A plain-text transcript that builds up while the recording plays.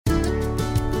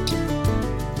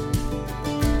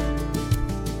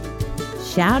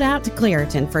shout out to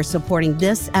Claritin for supporting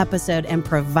this episode and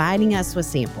providing us with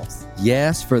samples.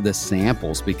 Yes, for the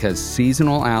samples, because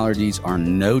seasonal allergies are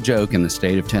no joke in the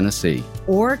state of Tennessee.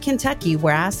 Or Kentucky,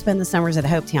 where I spend the summers at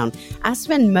Hopetown. I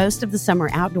spend most of the summer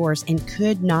outdoors and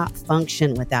could not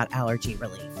function without allergy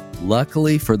relief.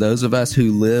 Luckily, for those of us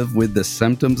who live with the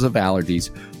symptoms of allergies,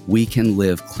 we can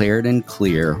live Claritin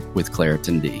Clear with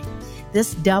Claritin D.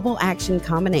 This double action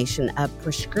combination of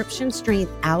prescription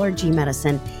strength allergy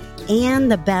medicine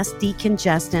and the best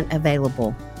decongestant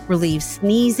available relieves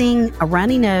sneezing, a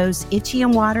runny nose, itchy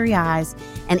and watery eyes,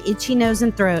 an itchy nose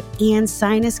and throat, and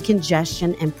sinus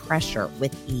congestion and pressure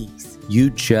with ease.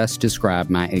 You just described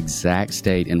my exact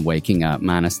state in waking up,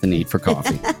 minus the need for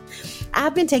coffee.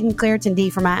 I've been taking Claritin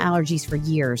D for my allergies for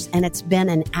years, and it's been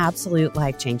an absolute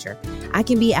life changer. I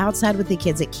can be outside with the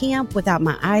kids at camp without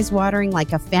my eyes watering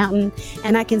like a fountain,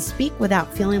 and I can speak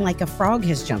without feeling like a frog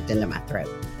has jumped into my throat.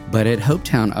 But at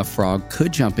Hopetown, a frog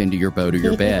could jump into your boat or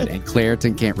your bed, and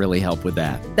Claritin can't really help with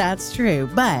that. That's true,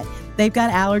 but they've got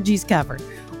allergies covered.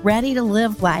 Ready to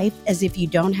live life as if you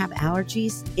don't have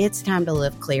allergies? It's time to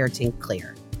live Claritin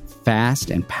Clear. Fast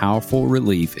and powerful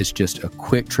relief is just a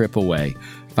quick trip away.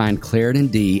 Find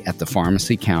Claritin D at the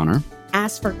pharmacy counter.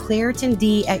 Ask for Claritin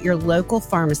D at your local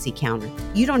pharmacy counter.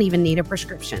 You don't even need a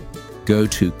prescription. Go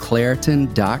to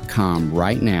Claritin.com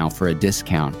right now for a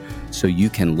discount so you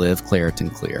can live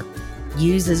Claritin Clear.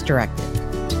 Use as directed.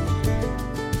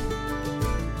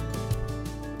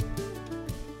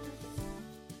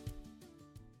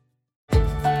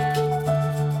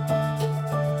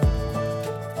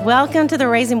 Welcome to the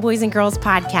Raising Boys and Girls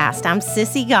podcast. I'm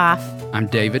Sissy Goff. I'm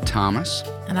David Thomas.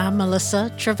 And I'm Melissa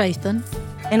Trevathan.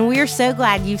 And we're so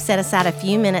glad you've set aside a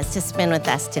few minutes to spend with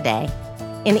us today.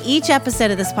 In each episode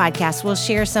of this podcast, we'll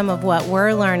share some of what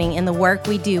we're learning in the work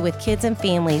we do with kids and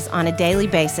families on a daily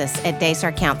basis at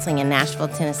Daystar Counseling in Nashville,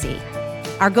 Tennessee.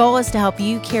 Our goal is to help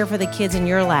you care for the kids in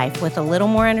your life with a little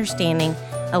more understanding,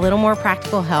 a little more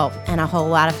practical help, and a whole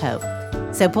lot of hope.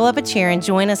 So pull up a chair and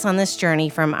join us on this journey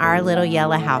from our little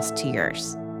yellow house to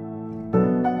yours.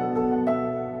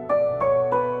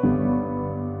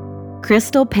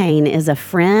 Crystal Paine is a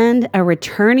friend, a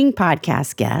returning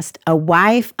podcast guest, a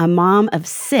wife, a mom of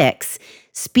 6,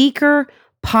 speaker,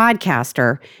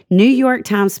 podcaster, New York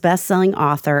Times bestselling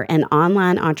author, and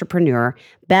online entrepreneur,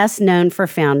 best known for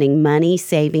founding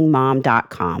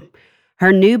MoneySavingMom.com.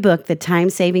 Her new book, The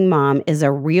Time-Saving Mom, is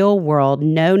a real-world,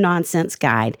 no-nonsense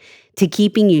guide to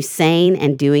keeping you sane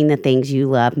and doing the things you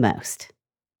love most.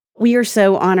 We are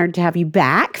so honored to have you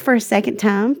back for a second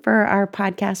time for our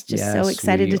podcast. Just so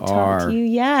excited to talk to you.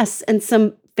 Yes. And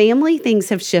some family things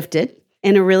have shifted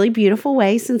in a really beautiful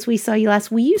way since we saw you last.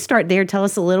 Will you start there? Tell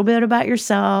us a little bit about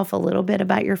yourself, a little bit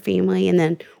about your family, and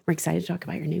then we're excited to talk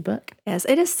about your new book. Yes,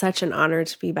 it is such an honor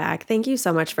to be back. Thank you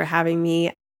so much for having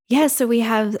me. Yeah, so we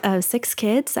have 6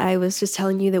 kids. I was just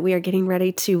telling you that we are getting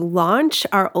ready to launch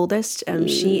our oldest.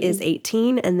 She is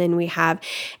 18, and then we have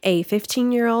a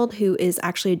 15-year-old who is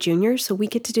actually a junior. So we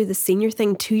get to do the senior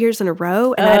thing 2 years in a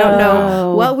row. And I don't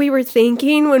know what we were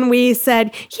thinking when we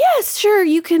said, yes, sure,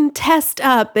 you can test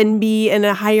up and be in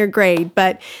a higher grade.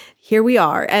 But here we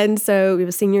are. And so we have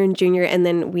a senior and junior, and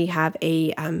then we have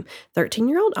a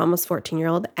 13-year-old, almost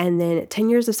 14-year-old, and then 10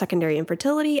 years of secondary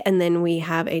infertility. And then we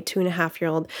have a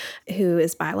 2.5-year-old who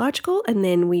is biological. And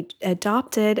then we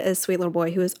adopted a sweet little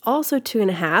boy who is also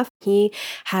 2.5. He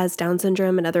has Down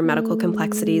syndrome and other medical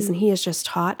complexities, and he has just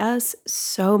taught us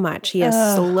so much. He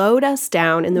has slowed us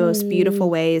down in the most beautiful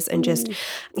ways, and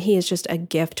he is just a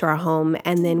gift to our home.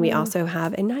 And then we also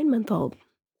have a 9-month-old.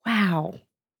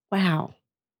 Wow.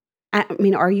 I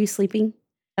mean, are you sleeping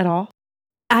at all?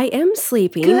 I am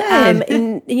sleeping. Good.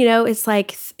 And, it's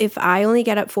like if I only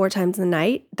get up 4 times a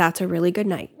night, that's a really good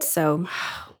night. So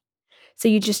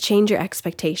you just change your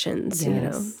expectations,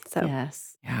 So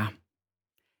Yes.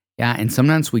 Yeah, and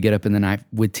sometimes we get up in the night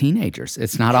with teenagers.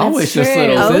 It's not always just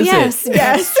littles, is yes, it?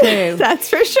 Yes, true. That's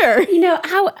for sure.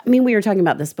 We were talking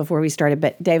about this before we started,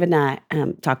 but David and I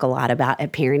talk a lot about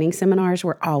at parenting seminars.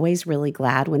 We're always really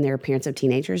glad when there are parents of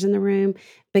teenagers in the room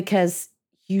because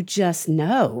you just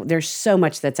know there's so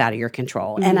much that's out of your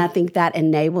control. Mm-hmm. And I think that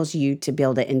enables you to be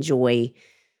able to enjoy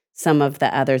some of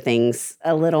the other things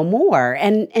a little more.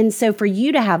 And so for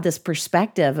you to have this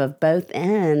perspective of both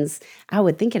ends, I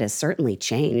would think it has certainly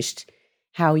changed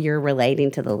how you're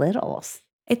relating to the littles.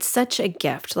 It's such a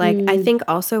gift. I think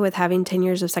also with having 10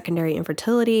 years of secondary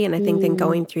infertility, and I think then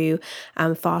going through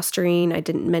fostering, I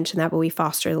didn't mention that, but we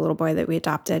fostered the little boy that we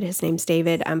adopted. His name's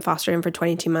David. Fostered him for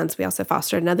 22 months. We also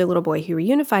fostered another little boy who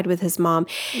reunified with his mom.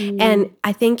 And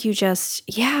I think you just,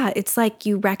 it's like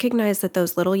you recognize that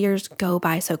those little years go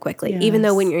by so quickly. Yes. Even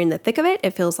though when you're in the thick of it,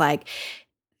 it feels like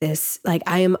this, like,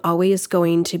 I am always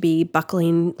going to be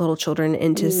buckling little children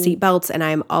into seatbelts, and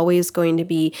I'm always going to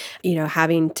be,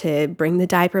 having to bring the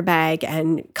diaper bag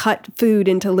and cut food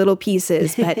into little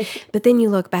pieces. But then you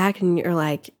look back and you're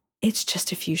like, it's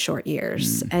just a few short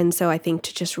years. And so I think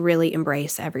to just really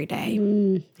embrace every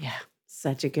day. Yeah,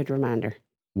 such a good reminder.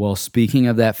 Well, speaking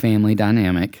of that family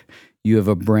dynamic, you have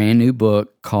a brand new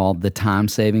book called The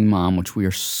Time-Saving Mom, which we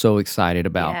are so excited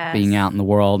about being out in the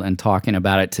world and talking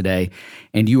about it today.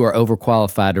 And you are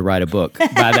overqualified to write a book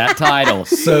by that title.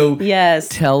 So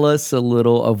tell us a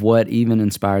little of what even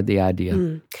inspired the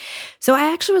idea. So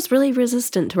I actually was really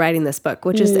resistant to writing this book,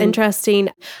 which is interesting.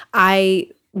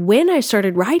 When I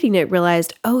started writing it,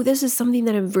 realized, this is something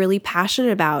that I'm really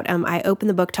passionate about. I opened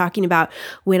the book talking about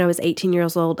when I was 18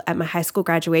 years old at my high school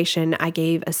graduation. I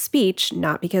gave a speech,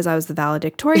 not because I was the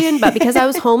valedictorian, but because I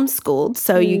was homeschooled.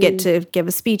 So you get to give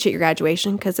a speech at your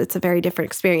graduation because it's a very different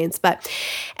experience.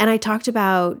 And I talked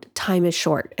about time is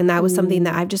short. And that was something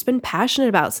that I've just been passionate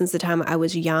about since the time I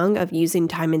was young, of using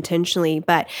time intentionally.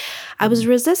 But I was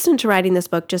resistant to writing this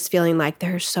book, just feeling like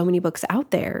there are so many books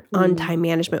out there on time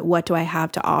management. What do I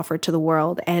have to offer to the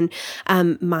world? And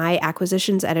my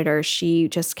acquisitions editor, she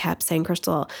just kept saying,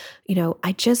 Crystal,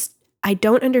 I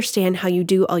don't understand how you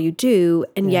do all you do,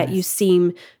 and yet you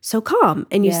seem so calm,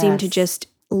 and you seem to just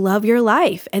love your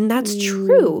life. And that's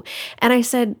true. And I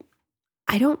said,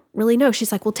 I don't really know.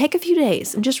 She's like, well, take a few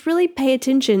days and just really pay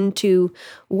attention to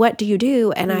what do you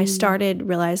do. And I started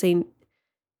realizing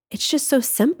it's just so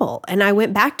simple. And I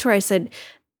went back to her. I said,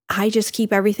 I just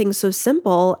keep everything so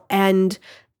simple, and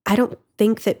I don't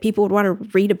think that people would want to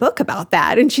read a book about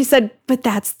that. And she said, but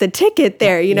that's the ticket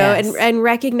there, and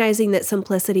recognizing that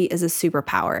simplicity is a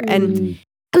superpower. And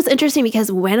it was interesting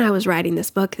because when I was writing this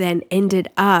book, then ended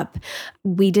up,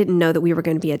 we didn't know that we were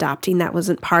going to be adopting. That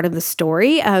wasn't part of the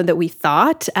story that we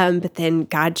thought. But then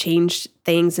God changed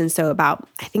things. And so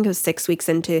I think it was 6 weeks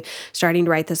into starting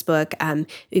to write this book,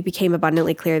 it became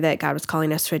abundantly clear that God was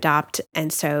calling us to adopt.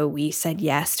 And so we said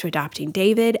yes to adopting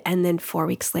David. And then 4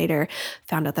 weeks later,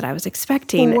 found out that I was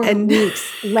expecting. 4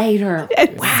 weeks later.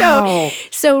 Wow.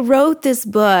 So wrote this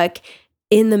book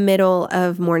in the middle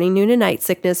of morning, noon, and night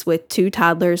sickness with 2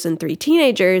 toddlers and 3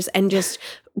 teenagers, and just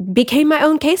became my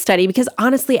own case study, because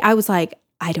honestly, I was like,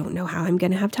 I don't know how I'm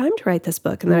going to have time to write this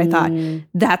book. And then I thought,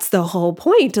 that's the whole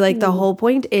point. Like the whole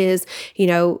point is,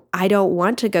 I don't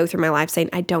want to go through my life saying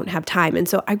I don't have time. And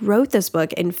so I wrote this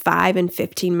book in 5 and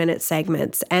 15-minute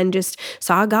segments, and just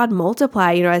saw God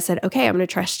multiply. I said, okay, I'm going to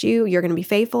trust you. You're going to be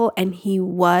faithful. And he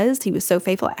was so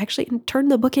faithful. I actually turned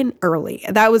the book in early.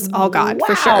 That was all God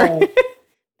for sure.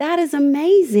 That is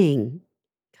amazing.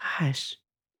 Gosh,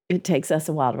 it takes us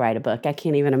a while to write a book. I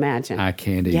can't even imagine. I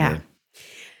can't either. Yeah.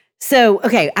 So,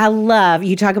 okay, I love,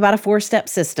 you talk about a 4-step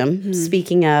system.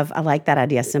 Speaking of, I like that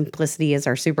idea. Simplicity is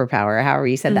our superpower, however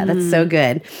you said that. That's so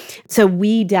good. So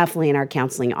we definitely in our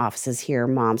counseling offices hear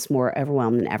moms more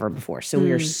overwhelmed than ever before. So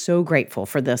we are so grateful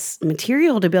for this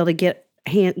material to be able to get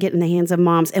in the hands of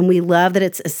moms. And we love that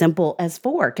it's as simple as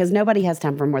 4, because nobody has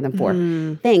time for more than 4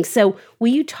 things. So will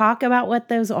you talk about what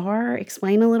those are?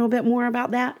 Explain a little bit more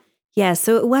about that? Yeah,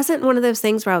 so it wasn't one of those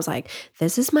things where I was like,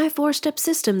 this is my 4-step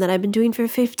system that I've been doing for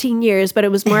 15 years. But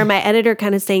it was more my editor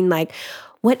kind of saying like,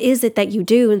 what is it that you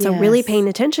do? And so really paying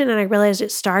attention. And I realized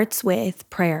it starts with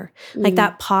prayer, like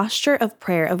that posture of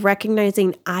prayer, of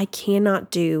recognizing I cannot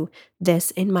do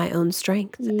this in my own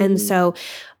strength. And so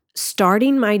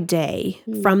starting my day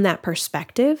from that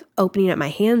perspective, opening up my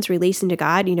hands, releasing to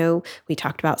God. We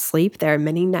talked about sleep. There are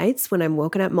many nights when I'm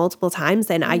woken up multiple times,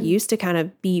 and I used to kind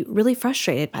of be really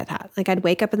frustrated by that. Like I'd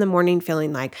wake up in the morning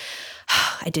feeling like,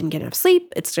 I didn't get enough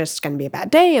sleep. It's just going to be a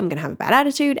bad day. I'm going to have a bad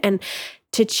attitude. And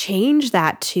to change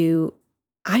that to,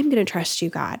 I'm going to trust you,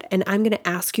 God, and I'm going to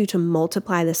ask you to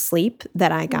multiply the sleep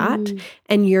that I got,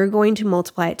 and you're going to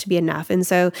multiply it to be enough. And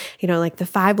so, like the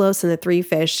 5 loaves and the 3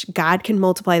 fish, God can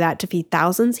multiply that to feed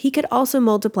thousands. He could also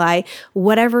multiply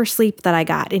whatever sleep that I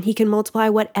got, and he can multiply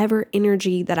whatever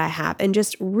energy that I have, and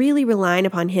just really relying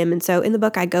upon him. And so in the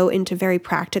book, I go into very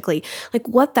practically like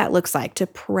what that looks like to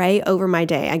pray over my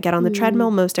day. I get on the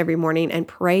treadmill most every morning and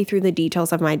pray through the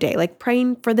details of my day, like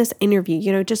praying for this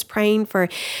interview, just praying for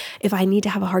if I need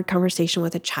to have a hard conversation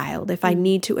with a child, if I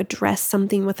need to address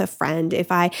something with a friend,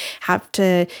 if I have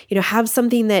to, have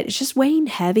something that's just weighing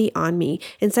heavy on me,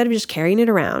 instead of just carrying it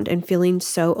around and feeling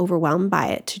so overwhelmed by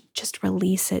it, to just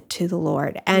release it to the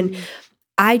Lord. And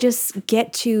I just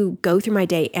get to go through my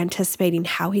day anticipating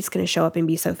how he's going to show up and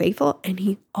be so faithful. And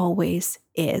he always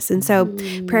is. And so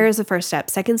prayer is the first step.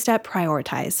 Second step,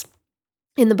 prioritize.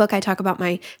 In the book, I talk about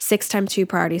my 6x2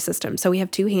 priority system. So we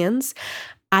have 2 hands.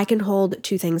 I can hold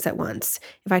 2 things at once.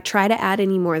 If I try to add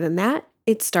any more than that,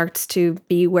 it starts to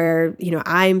be where,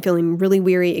 I'm feeling really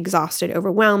weary, exhausted,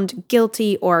 overwhelmed,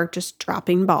 guilty, or just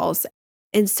dropping balls.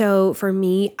 And so for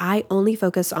me, I only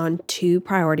focus on 2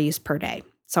 priorities per day.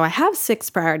 So I have 6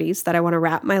 priorities that I want to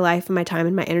wrap my life and my time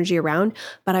and my energy around,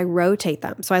 but I rotate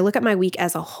them. So I look at my week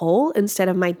as a whole instead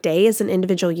of my day as an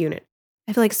individual unit.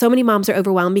 I feel like so many moms are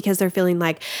overwhelmed because they're feeling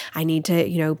like I need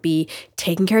to, be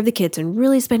taking care of the kids and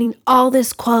really spending all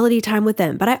this quality time with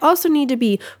them. But I also need to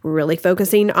be really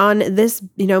focusing on this,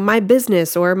 my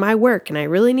business or my work. And I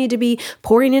really need to be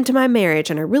pouring into my marriage.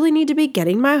 And I really need to be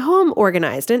getting my home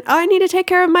organized. And I need to take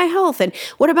care of my health. And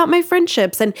what about my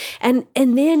friendships? And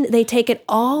then they take it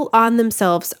all on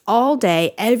themselves all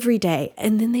day, every day.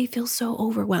 And then they feel so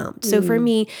overwhelmed. So for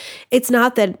me, it's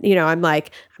not that, I'm like,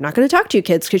 I'm not going to talk to you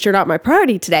kids because you're not my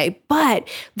priority today, but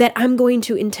that I'm going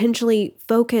to intentionally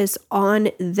focus on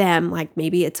them. Like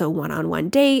maybe it's a one-on-one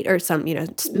date or some,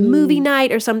 movie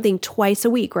night or something twice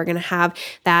a week. We're going to have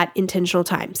that intentional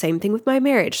time. Same thing with my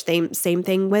marriage. Same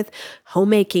thing with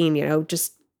homemaking,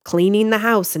 just cleaning the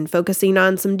house and focusing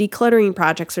on some decluttering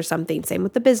projects or something. Same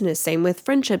with the business, same with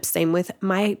friendships, same with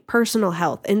my personal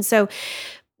health. And so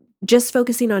just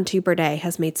focusing on 2 per day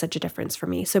has made such a difference for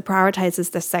me. So prioritize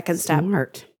is the second step.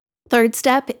 Smart. Third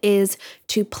step is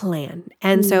to plan.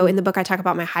 And so in the book, I talk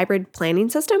about my hybrid planning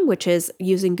system, which is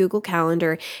using Google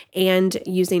Calendar and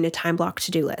using a time block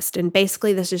to-do list. And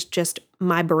basically, this is just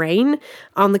my brain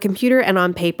on the computer and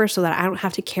on paper so that I don't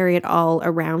have to carry it all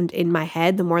around in my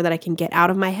head. The more that I can get out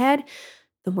of my head,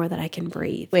 the more that I can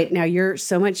breathe. Wait, now you're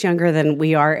so much younger than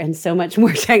we are and so much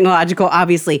more technological,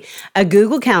 obviously. A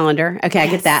Google Calendar. Okay, yes.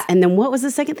 I get that. And then what was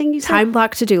the second thing you said? Time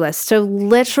block to-do list. So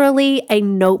literally a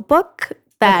notebook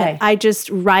that I just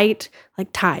write like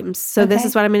times. So this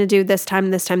is what I'm going to do this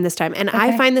time, this time, this time. And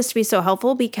I find this to be so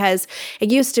helpful because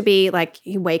it used to be like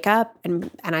you wake up and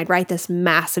I'd write this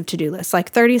massive to-do list, like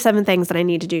 37 things that I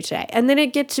need to do today. And then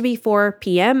it'd get to be 4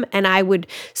 p.m. and I would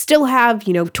still have,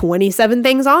 27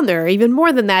 things on there, or even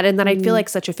more than that. And then I'd feel like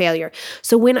such a failure.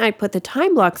 So when I put the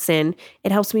time blocks in,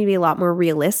 it helps me be a lot more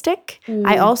realistic.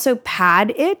 I also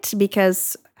pad it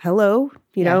because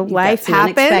life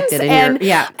happens.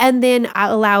 And then I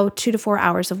allow 2 to 4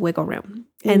 hours of wiggle room.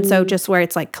 And so just where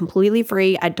it's like completely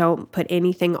free, I don't put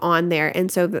anything on there.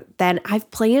 And so then I've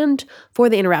planned for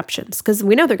the interruptions because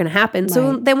we know they're going to happen. Right.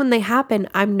 So then when they happen,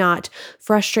 I'm not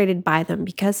frustrated by them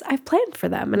because I've planned for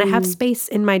them and I have space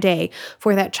in my day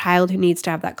for that child who needs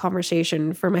to have that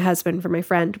conversation, for my husband, for my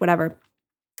friend, whatever.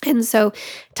 And so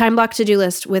time block to-do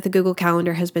list with a Google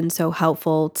Calendar has been so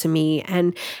helpful to me.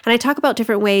 And I talk about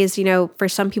different ways, for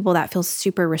some people that feels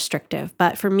super restrictive.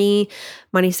 But for me,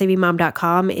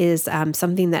 moneysavingmom.com is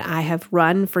something that I have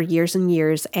run for years and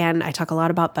years. And I talk a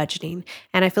lot about budgeting.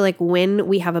 And I feel like when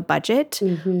we have a budget,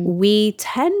 we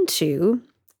tend to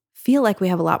feel like we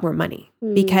have a lot more money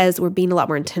because we're being a lot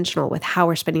more intentional with how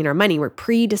we're spending our money. We're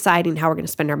pre-deciding how we're going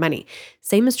to spend our money.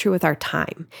 Same is true with our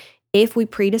time. If we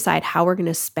pre-decide how we're going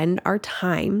to spend our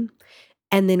time,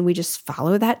 and then we just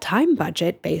follow that time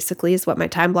budget, basically is what my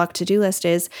time block to-do list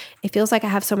is, it feels like I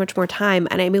have so much more time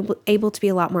and I'm able to be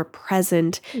a lot more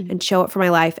present and show up for my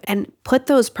life and put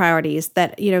those priorities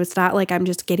that, it's not like I'm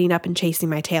just getting up and chasing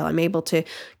my tail. I'm able to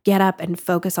get up and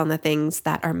focus on the things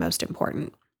that are most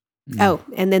important. Oh,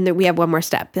 and then we have one more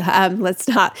step. Let's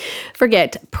not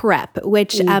forget prep,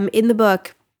 which in the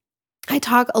book, I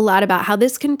talk a lot about how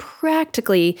this can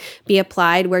practically be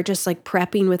applied. We're just like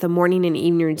prepping with a morning and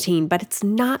evening routine, but it's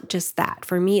not just that.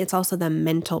 For me, it's also the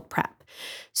mental prep.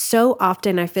 So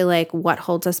often I feel like what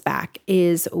holds us back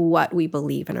is what we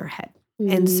believe in our head.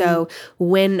 And so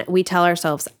when we tell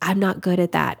ourselves, I'm not good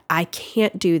at that, I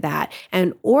can't do that,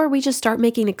 or we just start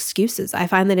making excuses. I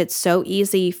find that it's so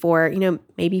easy for,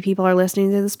 maybe people are listening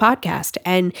to this podcast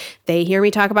and they hear me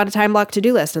talk about a time block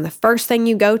to-do list. And the first thing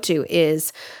you go to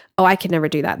is, oh, I could never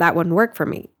do that. That wouldn't work for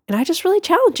me. And I just really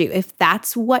challenge you. If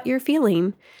that's what you're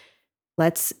feeling,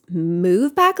 let's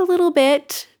move back a little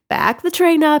bit, back the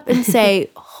train up and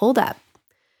say, hold up.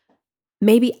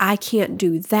 Maybe I can't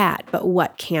do that, but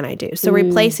what can I do? So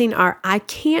replacing our I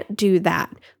can't do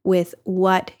that with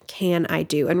what can I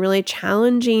do? And really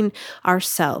challenging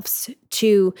ourselves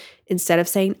to, instead of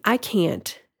saying I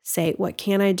can't, say what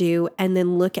can I do? And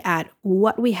then look at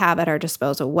what we have at our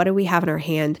disposal. What do we have in our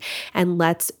hand? And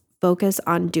let's focus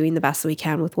on doing the best we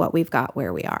can with what we've got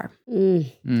where we are.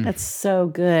 That's so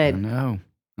good. I know.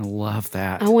 I love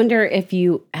that. I wonder if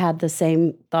you had the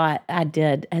same thought I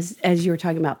did as you were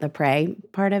talking about the pray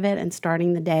part of it and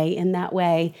starting the day in that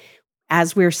way.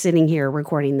 As we're sitting here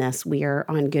recording this, we are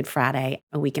on Good Friday,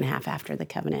 a week and a half after the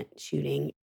Covenant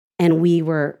shooting. And we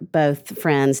were both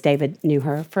friends. David knew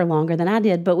her for longer than I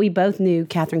did, but we both knew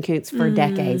Catherine Kuntz for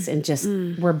decades and just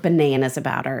were bananas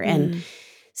about her. And not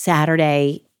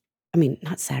Saturday.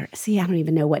 See, I don't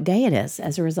even know what day it is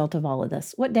as a result of all of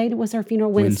this. What day was her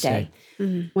funeral? Wednesday.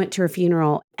 Went to her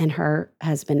funeral, and her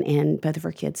husband and both of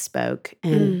her kids spoke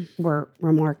and were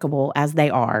remarkable, as they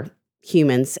are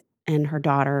humans. And her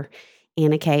daughter,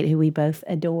 Anna Kate, who we both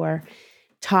adore,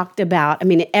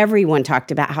 everyone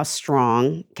talked about how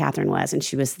strong Catherine was. And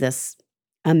she was this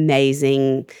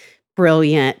amazing,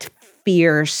 brilliant,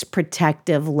 fierce,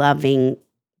 protective, loving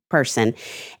person.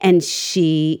 And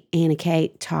Anna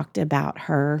Kate, talked about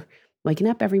her waking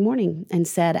up every morning and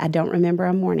said, I don't remember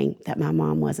a morning that my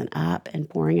mom wasn't up and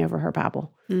poring over her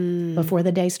Bible before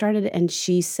the day started. And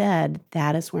she said,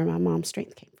 that is where my mom's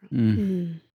strength came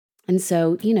from. And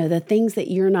so, the things that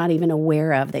you're not even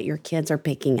aware of that your kids are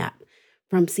picking up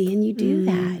from seeing you do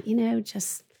that,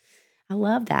 I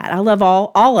love that. I love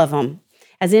all of them.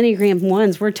 As Enneagram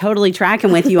 1s, we're totally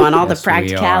tracking with you on all the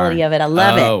practicality of it. I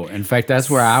love it. Oh, in fact, that's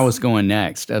where I was going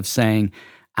next, of saying,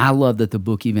 I love that the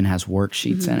book even has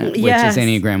worksheets in it, which is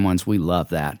Enneagram 1s. We love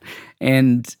that.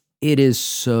 And it is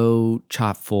so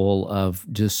chock full of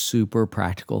just super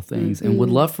practical things. And would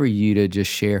love for you to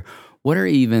just share, what are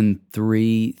even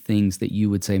 3 things that you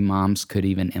would say moms could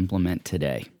even implement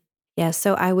today? Yeah,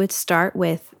 so I would start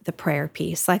with the prayer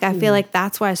piece. I feel like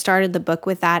that's why I started the book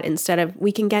with that, instead of,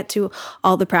 we can get to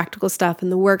all the practical stuff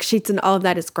and the worksheets and all of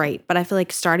that is great. But I feel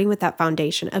like starting with that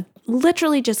foundation of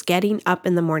literally just getting up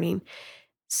in the morning,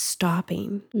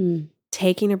 stopping,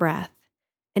 taking a breath,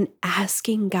 and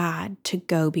asking God to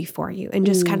go before you, and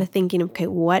just kind of thinking, okay,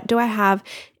 what do I have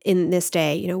in this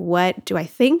day? What do I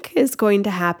think is going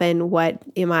to happen? What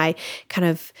am I kind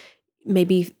of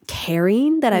maybe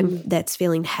carrying that's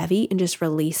feeling heavy, and just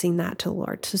releasing that to the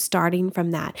Lord. So starting from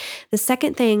that. The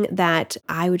second thing that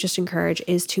I would just encourage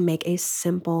is to make a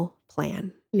simple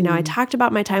plan. I talked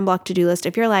about my time block to-do list.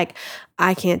 If you're like,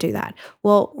 I can't do that,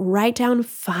 well, write down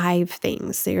 5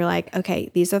 things. So you're like, okay,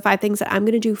 these are the 5 things that I'm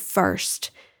going to do first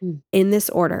in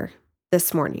this order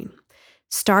this morning.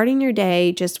 Starting your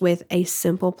day just with a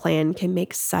simple plan can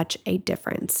make such a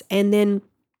difference. And then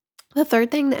the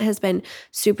third thing that has been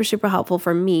super, super helpful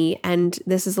for me, and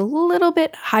this is a little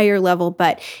bit higher level,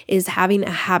 but is having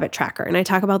a habit tracker. And I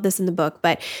talk about this in the book,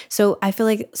 but so I feel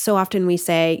like so often we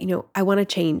say, I want to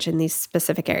change in these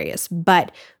specific areas,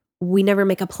 but we never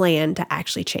make a plan to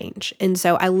actually change. And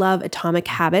so I love Atomic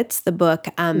Habits, the book.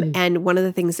 And one of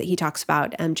the things that he talks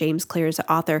about, James Clear is the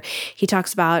author, he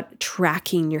talks about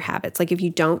tracking your habits. If you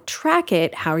don't track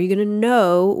it, how are you going to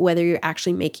know whether you're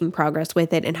actually making progress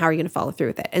with it, and how are you going to follow through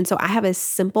with it? And so I have a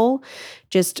simple,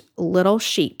 just little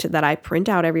sheet that I print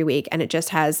out every week, and it just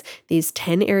has these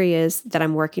 10 areas that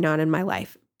I'm working on in my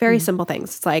life. Very simple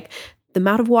things. It's like the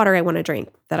amount of water I want to drink,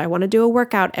 that I want to do a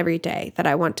workout every day, that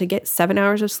I want to get 7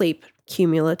 hours of sleep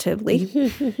cumulatively.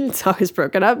 It's always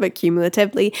broken up, but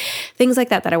cumulatively. Things like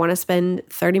that I want to spend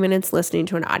 30 minutes listening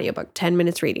to an audiobook, 10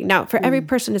 minutes reading. Now, for every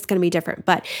person, it's going to be different,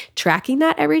 but tracking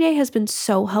that every day has been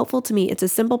so helpful to me. It's a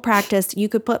simple practice. You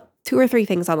could put 2 or 3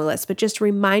 things on the list, but just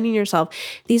reminding yourself,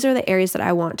 these are the areas that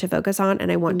I want to focus on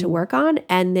and I want to work on.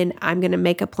 And then I'm going to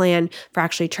make a plan for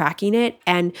actually tracking it.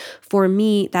 And for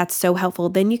me, that's so helpful.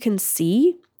 Then you can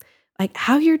see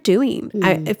how you're doing.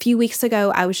 A few weeks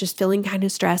ago, I was just feeling kind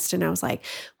of stressed, and I was like,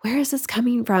 where is this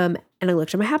coming from? And I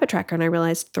looked at my habit tracker and I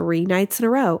realized 3 nights in a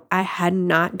row, I had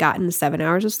not gotten 7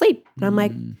 hours of sleep. And I'm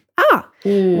like,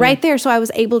 right there. So I was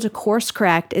able to course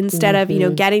correct instead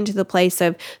of, getting to the place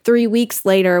of 3 weeks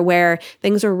later where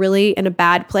things are really in a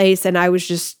bad place. And I was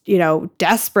just,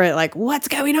 desperate, like, what's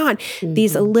going on?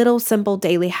 These little simple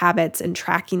daily habits and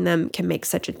tracking them can make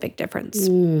such a big difference.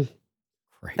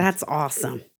 Great. That's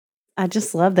awesome. I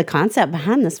just love the concept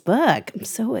behind this book. I'm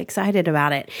so excited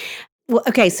about it. Well,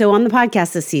 okay, so on the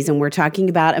podcast this season, we're talking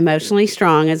about Emotionally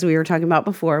Strong, as we were talking about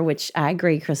before, which I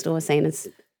agree, Crystal was saying it's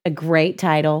a great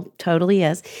title, totally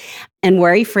is, and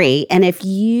Worry-Free. And if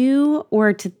you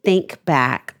were to think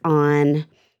back on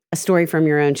a story from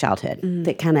your own childhood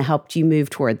that kind of helped you move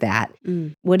toward that,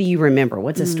 what do you remember?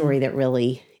 What's a story that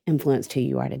really influenced who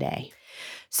you are today?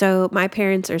 So my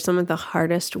parents are some of the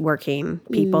hardest working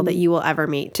people that you will ever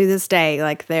meet to this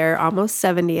day. They're almost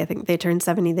 70. I think they turned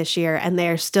 70 this year, and they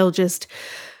are still just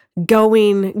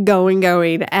going.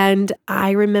 And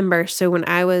I remember, so when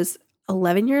I was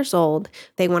 11 years old,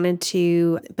 they wanted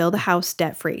to build a house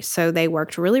debt-free. So they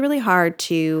worked really, really hard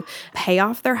to pay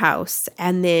off their house.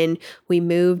 And then we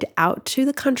moved out to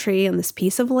the country on this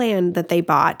piece of land that they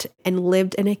bought and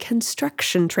lived in a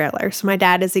construction trailer. So my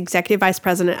dad is executive vice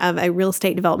president of a real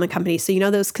estate development company. So you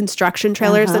know those construction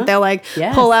trailers that they'll like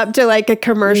pull up to like a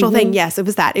commercial thing? Yes, it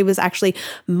was that. It was actually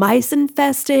mice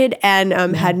infested and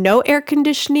had no air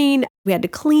conditioning. We had to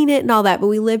clean it and all that, but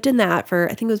we lived in that for, I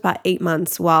think it was about 8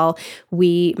 months while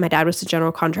my dad was the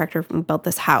general contractor and built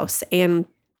this house. And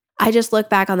I just look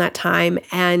back on that time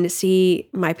and see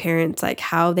my parents, like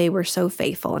how they were so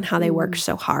faithful and how they worked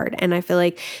so hard. And I feel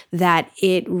like that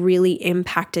it really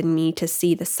impacted me to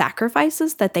see the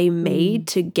sacrifices that they made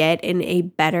to get in a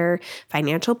better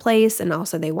financial place. And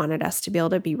also they wanted us to be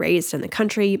able to be raised in the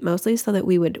country, mostly so that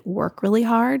we would work really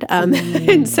hard.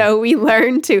 And so we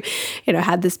learned to,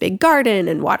 have this big garden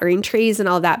and watering trees and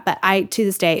all that. But I, to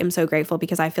this day, am so grateful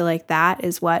because I feel like that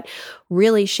is what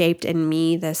really shaped in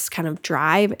me this kind of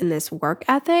drive and this work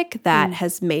ethic that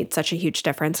has made such a huge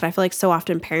difference. And I feel like so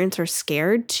often parents are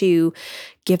scared to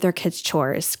give their kids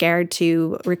chores, scared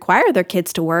to require their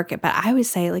kids to work. But I always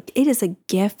say, like, it is a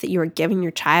gift that you are giving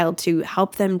your child to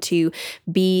help them to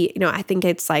be, I think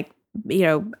it's like,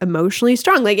 emotionally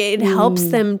strong. Like it helps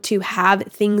them to have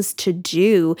things to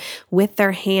do with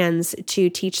their hands to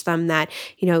teach them that,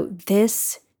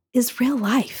 this is real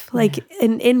life. Like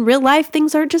in real life,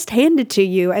 things aren't just handed to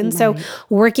you. And so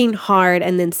working hard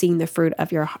and then seeing the fruit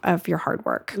of your hard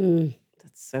work. That's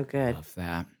so good. Love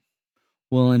that.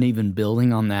 Well, and even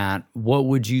building on that, what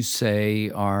would you say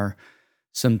are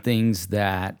some things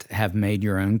that have made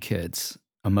your own kids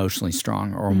emotionally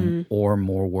strong or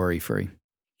more worry-free?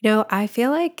 I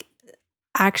feel like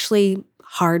actually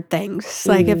hard things.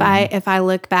 Like if I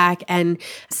look back and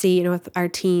see, with our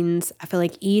teens, I feel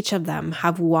like each of them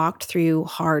have walked through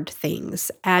hard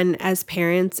things. And as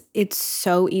parents, it's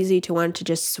so easy to want to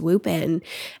just swoop in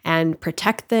and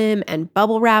protect them and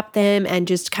bubble wrap them and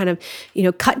just kind of,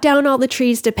 cut down all the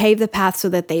trees to pave the path so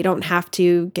that they don't have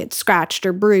to get scratched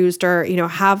or bruised or,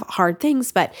 have hard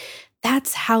things. But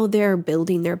that's how they're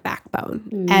building their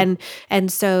backbone.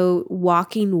 And so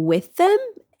walking with them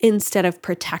instead of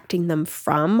protecting them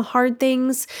from hard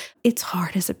things, it's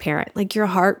hard as a parent. Like your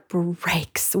heart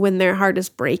breaks when their heart is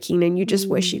breaking and you just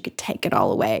wish you could take it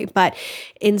all away. But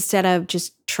instead of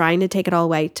just trying to take it all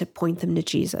away, to point them to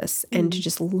Jesus and to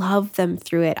just love them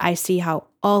through it, I see how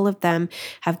all of them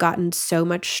have gotten so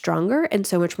much stronger and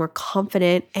so much more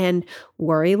confident and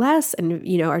worry less and,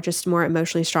 are just more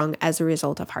emotionally strong as a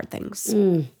result of hard things.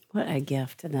 What a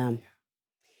gift to them.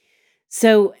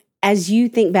 So as you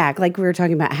think back, like we were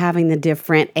talking about having the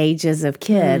different ages of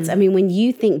kids, I mean, when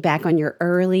you think back on your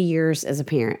early years as a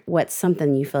parent, what's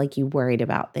something you feel like you worried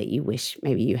about that you wish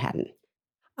maybe you hadn't?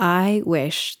 I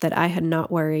wish that I had not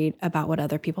worried about what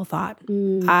other people thought.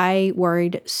 I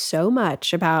worried so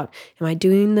much about, am I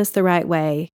doing this the right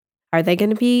way? Are they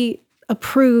going to be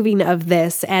approving of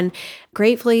this? And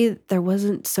gratefully, there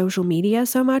wasn't social media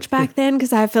so much back then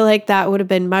because I feel like that would have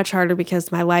been much harder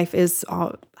because my life is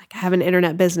all, like I have an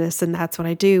internet business and that's what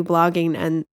I do, blogging.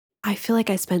 And I feel like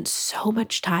I spent so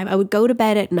much time. I would go to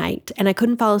bed at night and I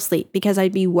couldn't fall asleep because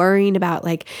I'd be worrying about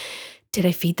like, did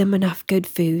I feed them enough good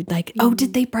food? Like, oh,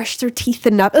 did they brush their teeth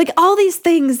enough? Like all these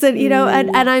things that,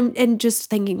 and just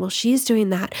thinking, well, she's doing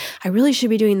that. I really should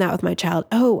be doing that with my child.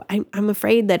 Oh, I'm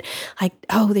afraid that like,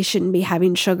 oh, they shouldn't be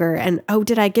having sugar. And oh,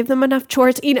 did I give them enough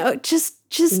chores?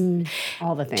 Just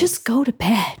all the things. Just go to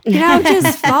bed,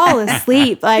 just fall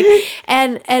asleep. Like,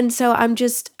 and so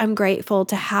I'm grateful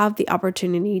to have the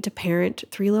opportunity to parent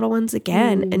 3 little ones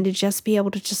again and to just be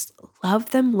able to just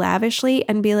love them lavishly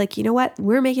and be like, you know what?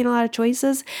 We're making a lot of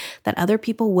choices that other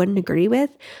people wouldn't agree with,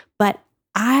 but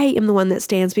I am the one that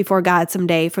stands before God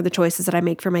someday for the choices that I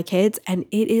make for my kids. And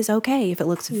it is okay if it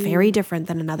looks very different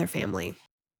than another family.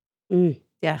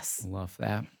 Yes. Love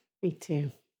that. Me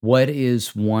too. What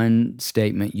is one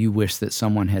statement you wish that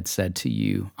someone had said to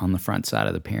you on the front side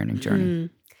of the parenting journey?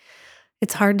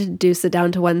 It's hard to reduce it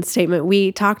down to one statement.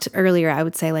 We talked earlier, I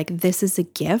would say, like, this is a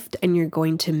gift and you're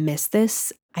going to miss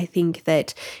this. I think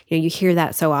that, you hear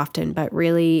that so often, but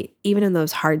really, even in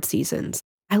those hard seasons,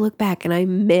 I look back and I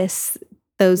miss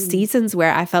those seasons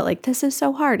where I felt like this is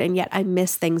so hard and yet I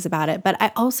miss things about it. But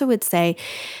I also would say,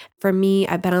 for me,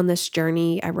 I've been on this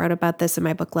journey. I wrote about this in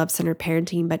my book, Love-Centered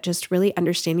Parenting, but just really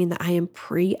understanding that I am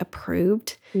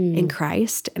pre-approved in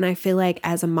Christ. And I feel like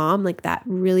as a mom, like that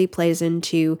really plays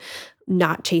into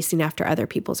not chasing after other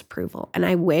people's approval. And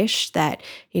I wish that,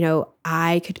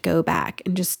 I could go back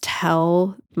and just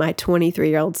tell my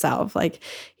 23-year-old self, like,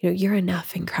 you're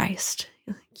enough in Christ.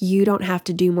 You don't have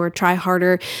to do more, try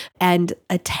harder, and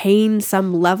attain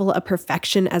some level of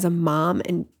perfection as a mom,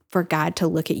 and for God to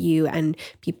look at you and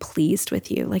be pleased with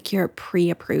you. Like you're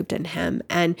pre-approved in him.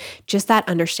 And just that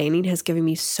understanding has given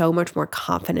me so much more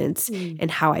confidence in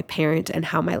how I parent and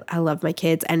how I love my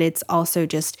kids. And it's also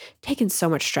just taken so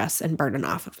much stress and burden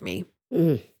off of me.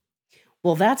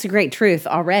 Well, that's a great truth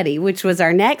already, which was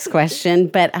our next question,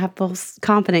 but I feel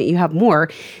confident you have more.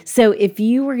 So if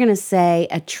you were going to say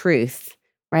a truth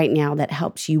right now that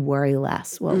helps you worry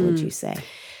less, what would you say?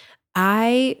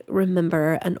 I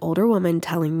remember an older woman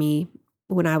telling me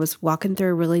when I was walking through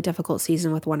a really difficult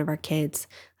season with one of our kids,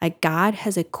 like God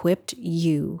has equipped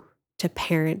you to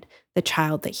parent the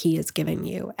child that he has given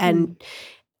you. And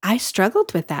I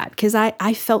struggled with that because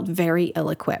I felt very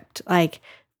ill-equipped. Like,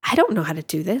 I don't know how to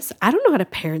do this. I don't know how to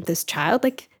parent this child.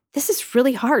 Like, this is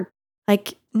really hard.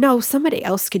 Like, no, somebody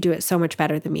else could do it so much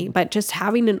better than me. But just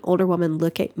having an older woman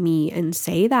look at me and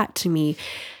say that to me,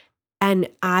 and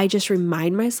I just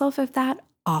remind myself of that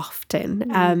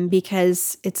often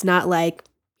because it's not like,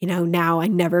 now I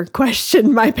never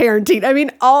question my parenting. I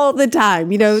mean, all the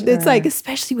time, It's like,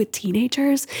 especially with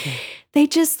teenagers, they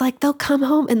just like, they'll come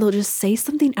home and they'll just say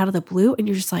something out of the blue. And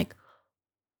you're just like,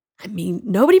 I mean,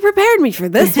 nobody prepared me for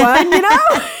this one,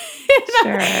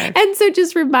 Sure. And so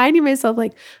just reminding myself,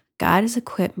 like, God has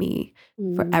equipped me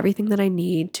for everything that I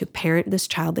need to parent this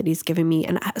child that he's given me.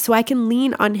 And so I can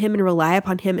lean on him and rely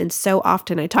upon him. And so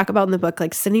often I talk about in the book,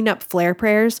 like sending up flare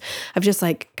prayers of just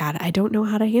like, God, I don't know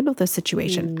how to handle this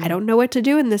situation. I don't know what to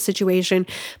do in this situation.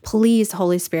 Please,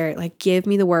 Holy Spirit, like give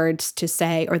me the words to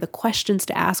say or the questions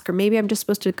to ask, or maybe I'm just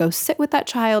supposed to go sit with that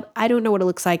child. I don't know what it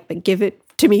looks like, but give it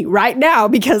to me right now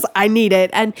because I need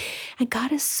it. And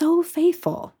God is so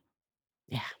faithful.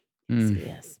 Yeah. Yes, he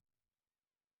is.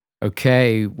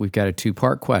 Okay, we've got a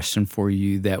 2-part question for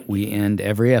you that we end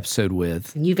every episode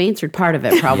with. You've answered part of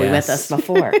it probably with us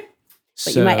before,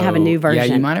 but you might have a new version.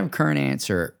 Yeah, you might have a current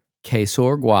answer. Queso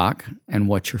or guac, and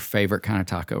what's your favorite kind of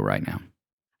taco right now?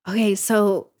 Okay,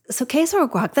 so queso or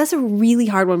guac, that's a really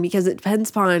hard one because it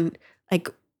depends upon like,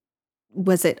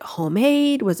 was it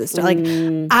homemade? Was it like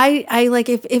I like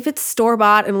if it's store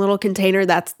bought in a little container,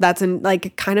 that's in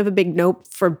like kind of a big nope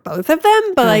for both of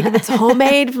them. But like if it's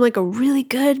homemade from like a really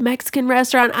good Mexican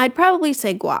restaurant, I'd probably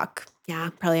say guac. Yeah,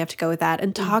 probably have to go with that.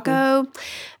 And taco,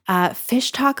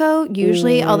 fish taco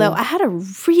usually. Although I had a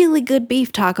really good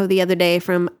beef taco the other day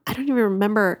from I don't even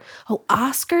remember.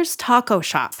 Oscar's Taco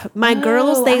Shop. My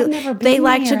girls they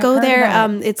like to go there.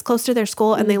 It's close to their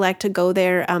school, and they like to go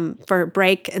there for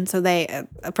break. And so they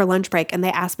for lunch break, and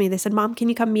they asked me. They said, "Mom, can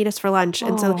you come meet us for lunch?"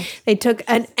 And so they took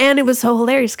and it was so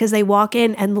hilarious because they walk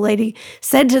in, and the lady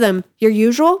said to them, "Your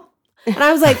usual." And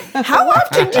I was like, how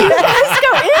often do you guys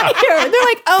go in here? And they're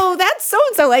like, oh, that's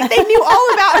so-and-so. Like, they knew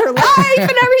all about her life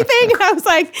and everything. And I was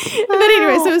like, but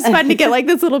anyway, so it was fun to get like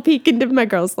this little peek into my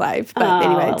girl's life. But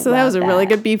anyway, so that was a really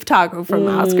good beef taco from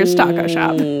Oscar's Taco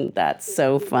Shop. That's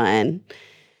so fun.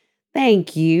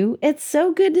 Thank you. It's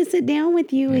so good to sit down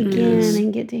with you again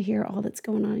and get to hear all that's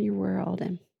going on in your world.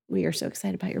 And we are so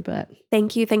excited about your book.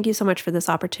 Thank you. Thank you so much for this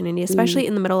opportunity, especially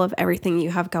in the middle of everything you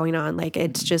have going on. Like,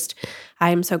 it's just,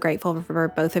 I am so grateful for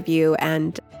both of you,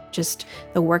 and just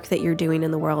the work that you're doing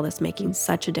in the world is making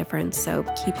such a difference. So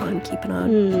keep on keeping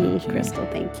on. Crystal,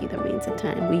 thank you. That means a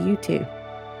ton. Well, you too.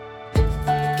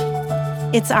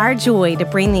 It's our joy to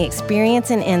bring the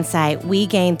experience and insight we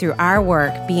gain through our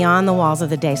work beyond the walls of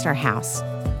the Daystar House.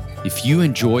 If you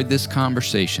enjoyed this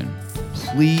conversation,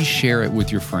 please share it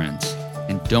with your friends.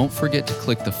 And don't forget to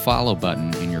click the follow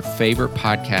button in your favorite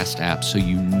podcast app so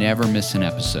you never miss an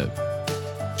episode.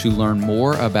 To learn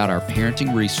more about our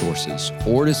parenting resources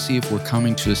or to see if we're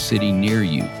coming to a city near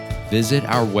you, visit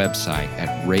our website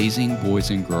at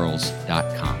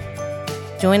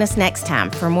raisingboysandgirls.com. Join us next time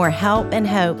for more help and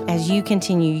hope as you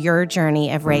continue your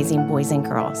journey of raising boys and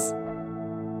girls.